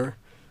her to her,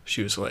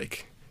 she was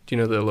like, do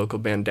you know the local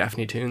band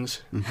Daphne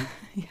Tunes?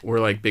 Yeah. We're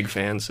like big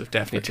fans of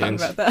Daphne Talk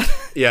Tunes. about that.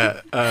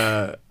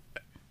 Yeah.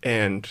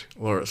 And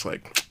Laura's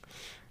like,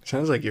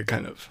 sounds like you're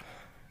kind of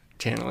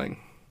channeling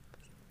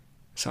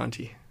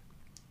Santi.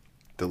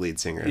 the lead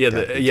singer. of Yeah,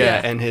 Daphne.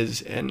 Yeah. and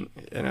his and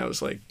I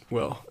was like,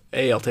 well,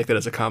 A, I'll take that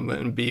as a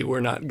compliment, and B, we're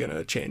not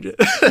gonna change it.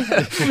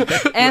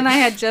 And I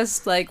had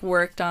just like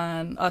worked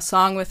on a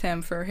song with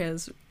him for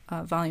his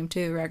Volume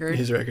 2 record.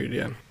 His record,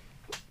 yeah.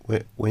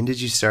 When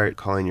did you start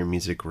calling your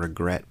music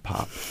regret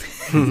pop?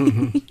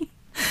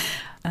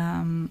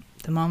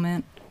 The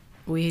moment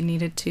we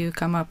needed to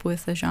come up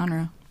with a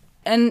genre.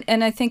 And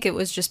I think it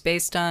was just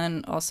based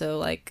on also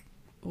like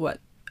what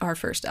our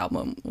first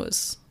album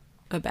was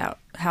about,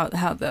 how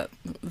the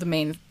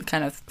main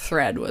kind of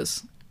thread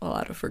was a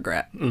lot of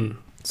regret.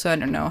 So I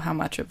don't know how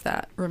much of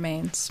that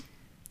remains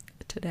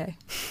today.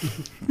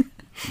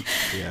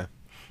 Yeah.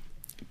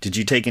 Did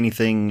you take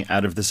anything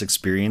out of this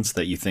experience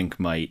that you think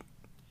might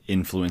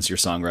influence your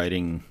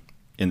songwriting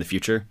in the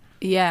future?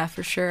 Yeah,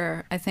 for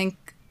sure. I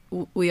think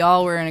we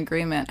all were in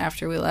agreement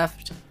after we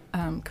left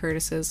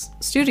Curtis's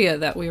studio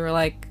that we were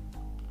like,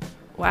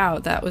 wow,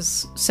 that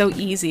was so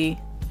easy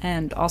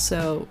and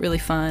also really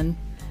fun.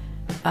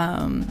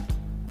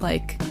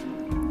 Like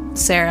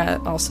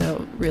Sarah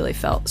also really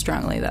felt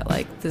strongly that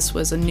like this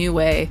was a new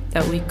way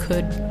that we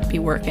could be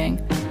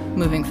working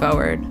moving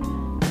forward.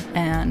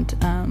 And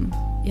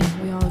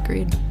yeah, we all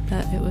agreed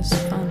that it was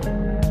fun.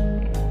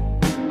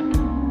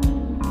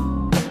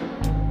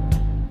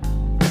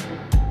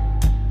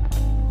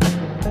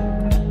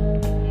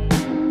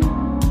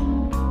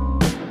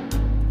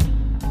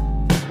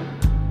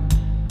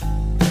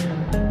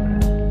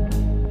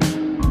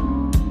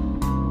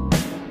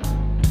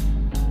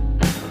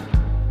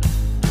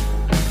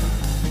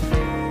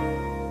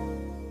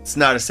 It's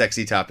not a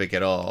sexy topic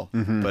at all,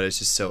 but it's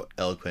just so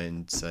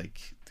eloquent. It's like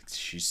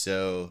she's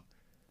so...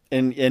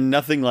 And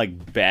nothing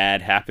like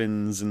bad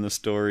happens in the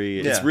story.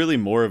 It's Yeah. really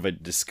more of a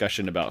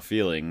discussion about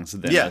feelings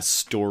than Yeah. a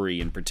story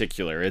in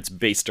particular. It's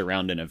based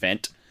around an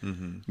event,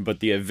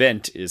 but the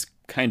event is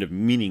kind of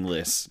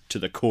meaningless to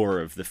the core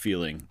of the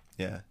feeling.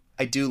 Yeah.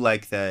 I do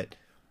like that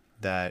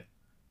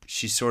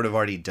she's sort of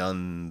already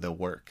done the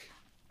work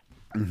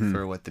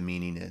for what the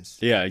meaning is.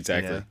 Yeah, You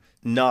exactly. know?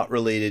 Not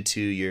related to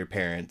your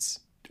parents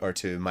or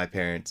to my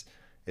parents.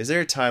 Is there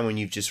a time when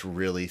you've just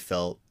really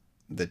felt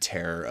the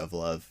terror of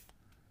love?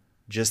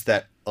 Just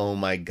that, oh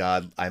my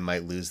God, I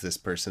might lose this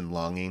person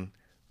longing,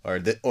 or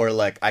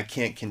like I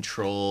can't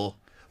control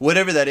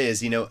whatever that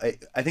is. You know,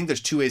 I think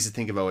there's two ways to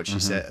think about what she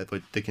said,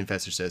 what the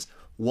confessor says.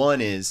 One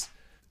is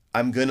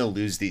I'm gonna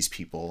lose these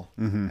people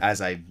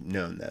as I've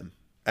known them,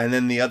 and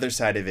then the other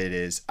side of it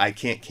is I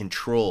can't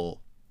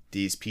control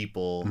these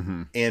people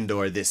and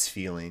or this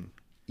feeling.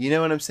 You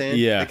know what I'm saying?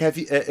 Yeah. Like,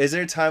 is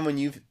there a time when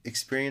you've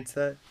experienced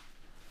that?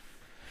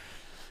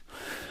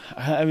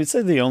 I would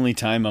say the only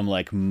time I'm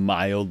like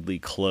mildly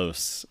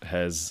close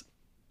has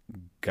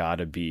got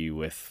to be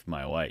with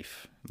my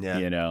wife. Yeah.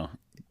 You know,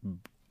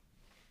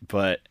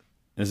 but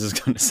this is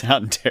going to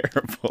sound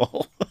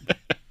terrible,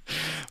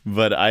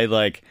 but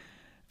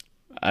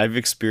I've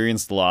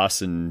experienced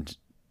loss in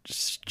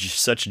just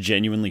such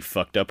genuinely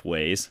fucked up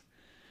ways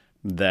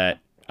that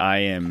I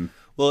am.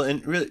 Well,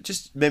 and really,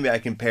 just maybe I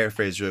can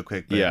paraphrase real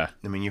quick. But, Yeah.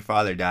 I mean, your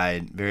father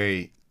died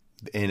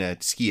in a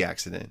ski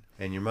accident,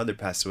 and your mother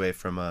passed away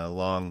from a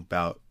long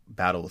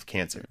battle with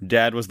cancer.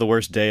 Dad was the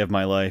worst day of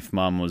my life.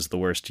 Mom was the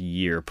worst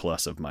year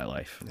plus of my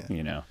life.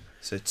 You know.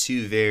 So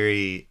two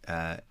very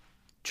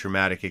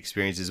traumatic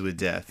experiences with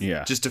death.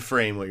 Yeah. Just to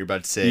frame what you're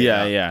about to say.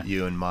 Yeah, about yeah.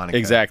 You and Monica.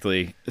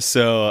 Exactly.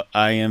 So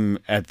I am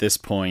at this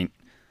point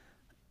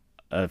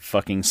a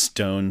fucking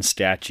stone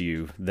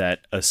statue that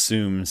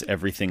assumes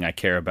everything I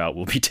care about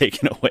will be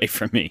taken away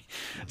from me.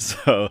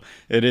 So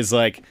it is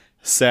like,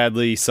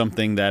 sadly,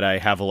 something that I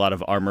have a lot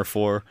of armor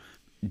for.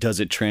 Does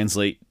it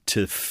translate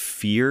to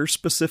fear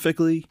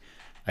specifically?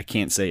 I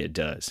can't say it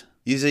does.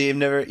 You say you've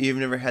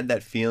never had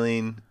that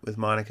feeling with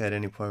Monica at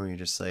any point where you're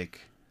just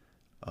like,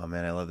 oh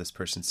man, I love this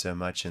person so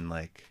much, and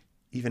like,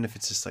 even if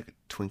it's just like a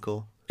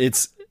twinkle.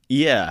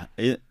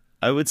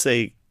 I would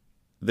say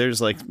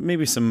there's like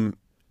maybe some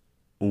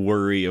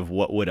worry of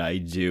what would I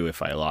do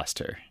if I lost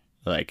her.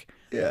 Like,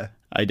 Yeah.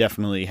 I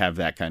definitely have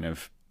that kind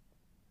of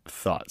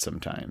thought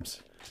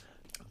sometimes.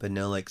 But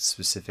no like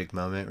specific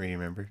moment where you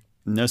remember.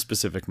 No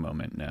specific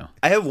moment, no.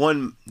 I have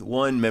one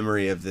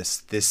memory of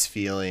this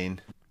feeling,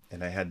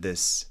 and I had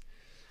this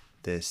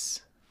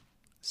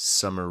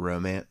summer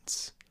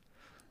romance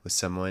with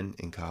someone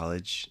in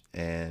college,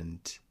 and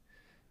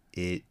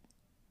it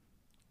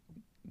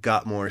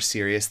got more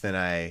serious than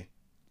I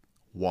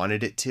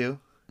wanted it to.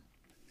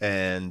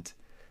 And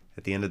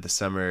at the end of the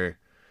summer,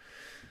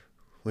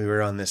 we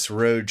were on this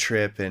road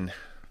trip and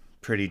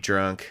pretty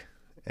drunk,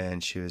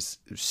 and she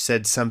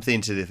said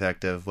something to the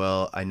effect of,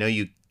 well, I know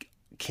you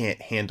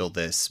can't handle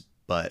this,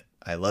 but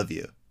I love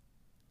you.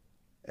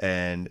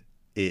 And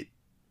it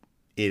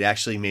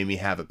actually made me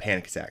have a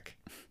panic attack.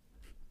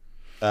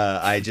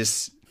 I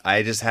just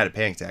had a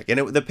panic attack,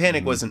 and the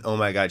panic wasn't, oh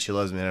my God, she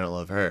loves me and I don't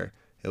love her.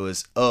 It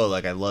was, oh,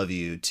 like I love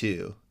you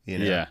too, you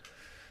know. Yeah.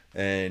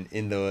 And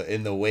in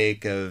the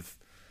wake of,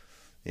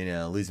 you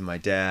know, losing my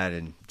dad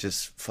and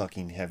just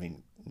fucking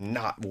having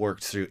not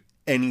worked through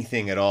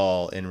anything at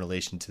all in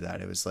relation to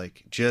that, it was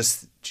like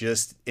just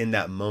in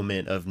that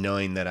moment of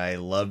knowing that I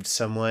loved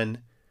someone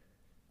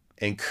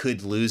and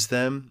could lose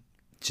them,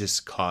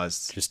 just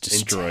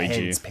destroyed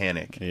intense you.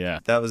 panic. Yeah.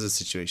 That was a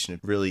situation of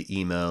really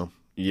emo,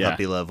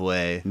 puppy love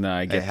way. No,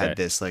 I get had that.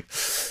 this like,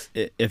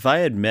 If I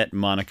had met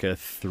Monica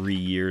 3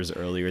 years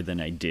earlier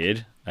than I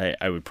did,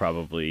 I would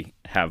probably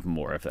have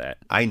more of that.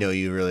 I know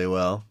you really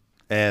well,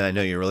 and I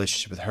know your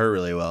relationship with her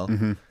really well.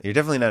 Mm-hmm. You're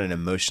definitely not an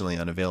emotionally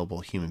unavailable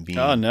human being.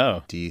 Oh,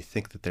 no. Do you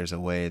think that there's a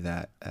way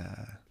that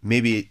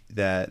maybe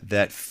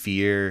that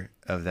fear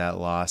of that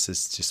loss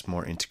is just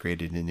more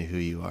integrated into who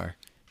you are?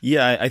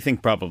 Yeah, I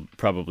think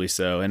probably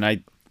so.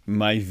 And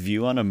my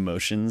view on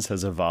emotions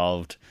has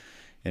evolved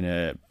in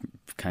a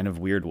kind of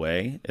weird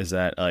way. Is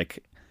that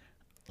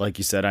like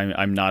you said,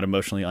 I'm not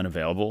emotionally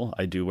unavailable.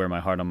 I do wear my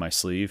heart on my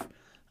sleeve.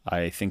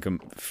 I think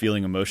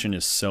feeling emotion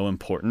is so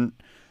important,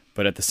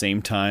 but at the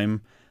same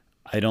time,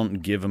 I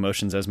don't give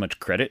emotions as much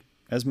credit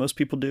as most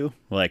people do.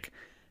 Like,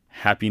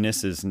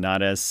 happiness is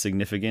not as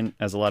significant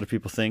as a lot of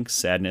people think.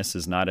 Sadness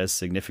is not as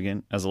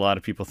significant as a lot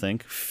of people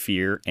think.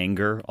 Fear,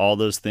 anger, all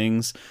those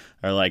things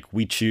are like,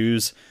 we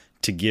choose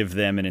to give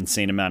them an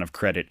insane amount of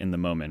credit in the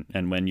moment.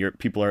 And when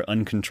people are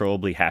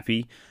uncontrollably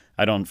happy,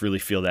 I don't really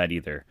feel that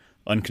either.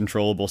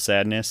 Uncontrollable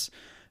sadness,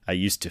 I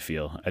used to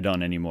feel. I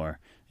don't anymore.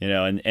 You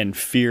know, and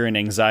fear and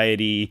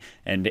anxiety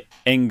and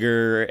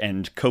anger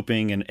and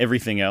coping and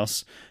everything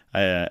else,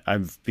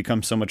 I've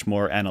become so much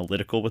more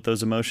analytical with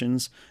those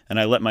emotions, and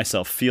I let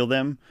myself feel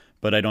them,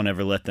 but I don't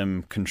ever let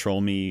them control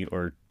me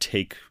or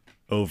take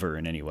over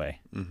in any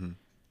way. Mm-hmm.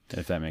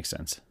 If that makes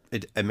sense.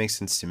 It makes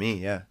sense to me,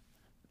 yeah.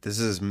 this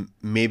is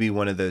maybe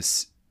one of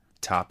those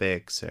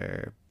topics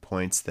or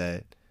points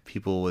that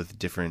people with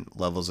different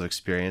levels of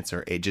experience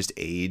or just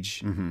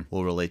age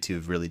will relate to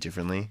really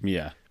differently.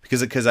 Yeah.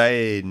 Because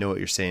I know what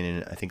you're saying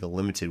in, I think, a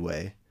limited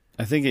way.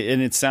 I think,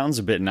 and it sounds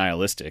a bit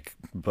nihilistic,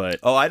 but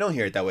Oh, I don't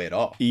hear it that way at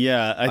all.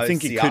 yeah, I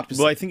think it's it the could.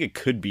 opposite. Well, I think it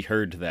could be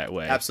heard that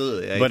way.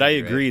 Absolutely. But I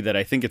agree that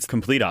I think it's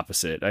complete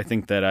opposite. I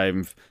think that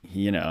I've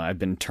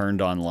been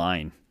turned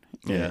online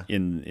Yeah.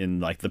 in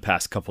like the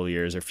past couple of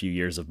years or few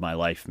years of my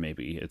life.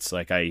 Maybe it's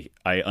like I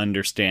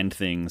understand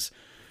things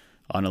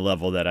on a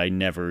level that I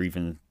never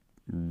even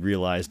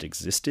realized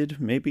existed.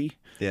 Maybe.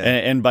 Yeah.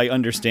 And by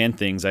understand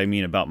things, I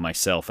mean about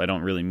myself. I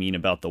don't really mean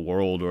about the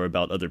world or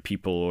about other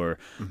people or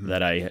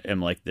that I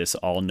am like this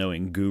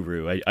all-knowing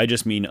guru. I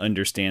just mean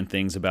understand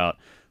things about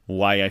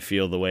why I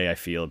feel the way I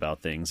feel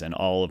about things and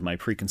all of my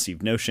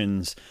preconceived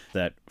notions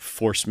that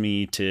force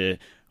me to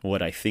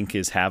what I think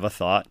is have a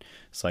thought.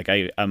 It's like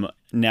I'm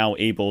now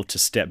able to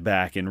step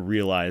back and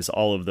realize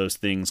all of those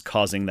things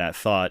causing that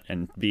thought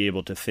and be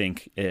able to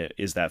think,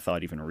 is that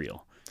thought even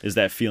real? Is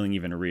that feeling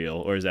even real?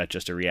 Or is that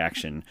just a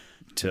reaction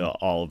to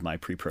all of my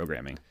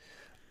pre-programming?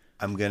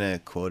 I'm going to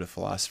quote a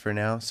philosopher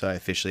now, so I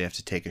officially have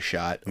to take a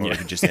shot, or we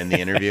could just end the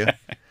interview.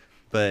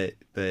 But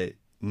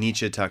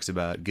Nietzsche talks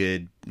about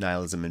good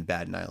nihilism and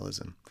bad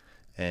nihilism.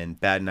 And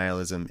bad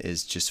nihilism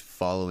is just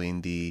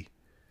following the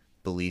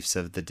beliefs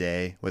of the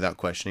day without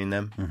questioning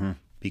them.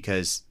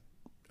 Because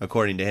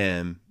according to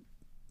him,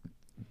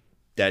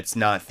 that's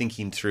not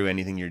thinking through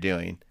anything you're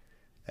doing.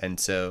 And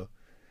so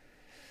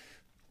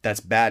that's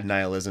bad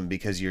nihilism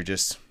because you're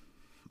just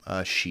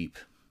a sheep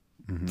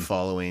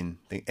following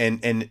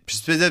and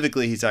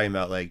specifically he's talking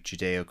about like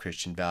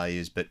Judeo-Christian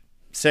values, but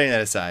setting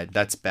that aside,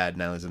 that's bad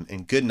nihilism.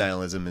 And good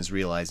nihilism is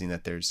realizing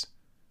that there's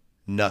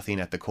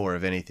nothing at the core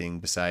of anything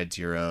besides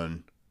your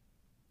own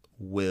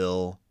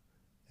will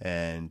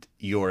and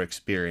your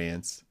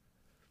experience,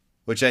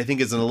 which I think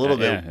is a little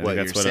bit what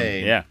you're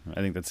saying. I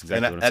think that's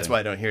exactly what I'm that's saying. why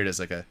I don't hear it as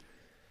like a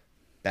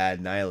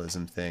bad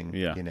nihilism thing.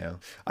 Yeah. You know,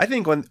 I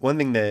think one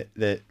thing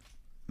that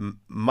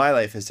my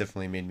life has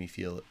definitely made me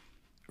feel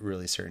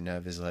really certain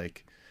of is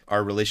like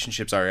our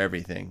relationships are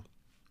everything,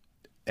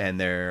 and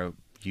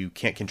you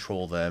can't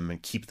control them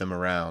and keep them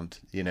around,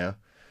 you know?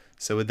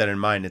 So with that in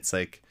mind, it's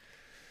like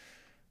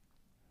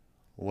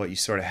what you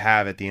sort of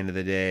have at the end of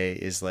the day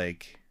is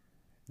like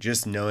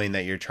just knowing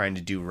that you're trying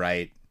to do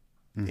right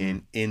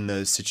in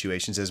those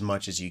situations as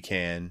much as you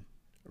can,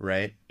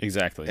 right?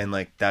 Exactly. And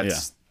like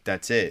that's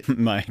it.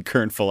 My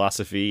current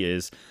philosophy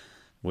is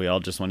we all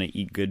just want to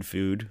eat good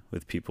food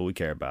with people we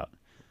care about.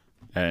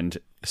 And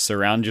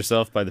surround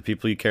yourself by the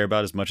people you care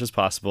about as much as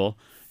possible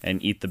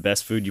and eat the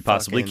best food you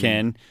possibly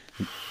can.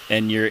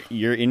 And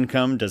your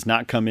income does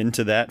not come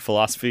into that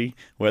philosophy,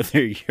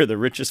 whether you're the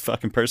richest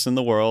fucking person in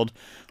the world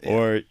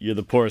or you're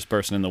the poorest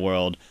person in the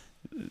world.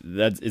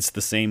 It's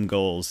the same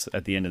goals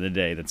at the end of the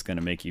day that's going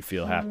to make you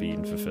feel happy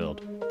and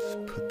fulfilled.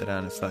 Put that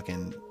on a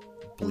fucking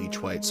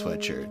bleach white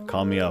sweatshirt.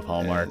 Call me up,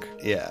 Hallmark.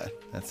 And, yeah,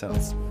 that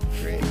sounds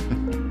great.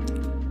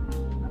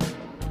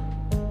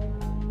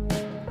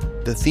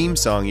 The theme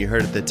song you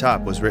heard at the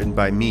top was written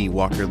by me,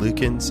 Walker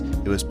Lukens.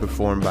 It was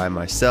performed by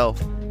myself,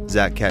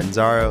 Zach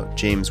Catanzaro,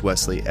 James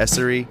Wesley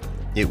Essery.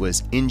 It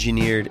was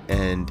engineered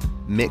and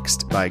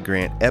mixed by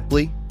Grant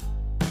Epley.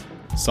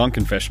 Song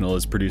Confessional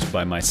is produced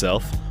by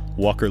myself,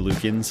 Walker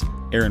Lukens,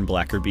 Aaron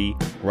Blackerby,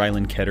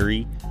 Rylan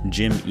Kettery,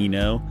 Jim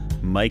Eno,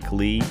 Mike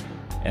Lee,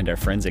 and our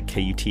friends at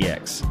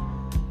KUTX.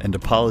 And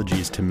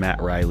apologies to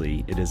Matt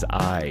Riley. It is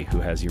I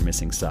who has your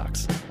missing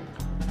socks.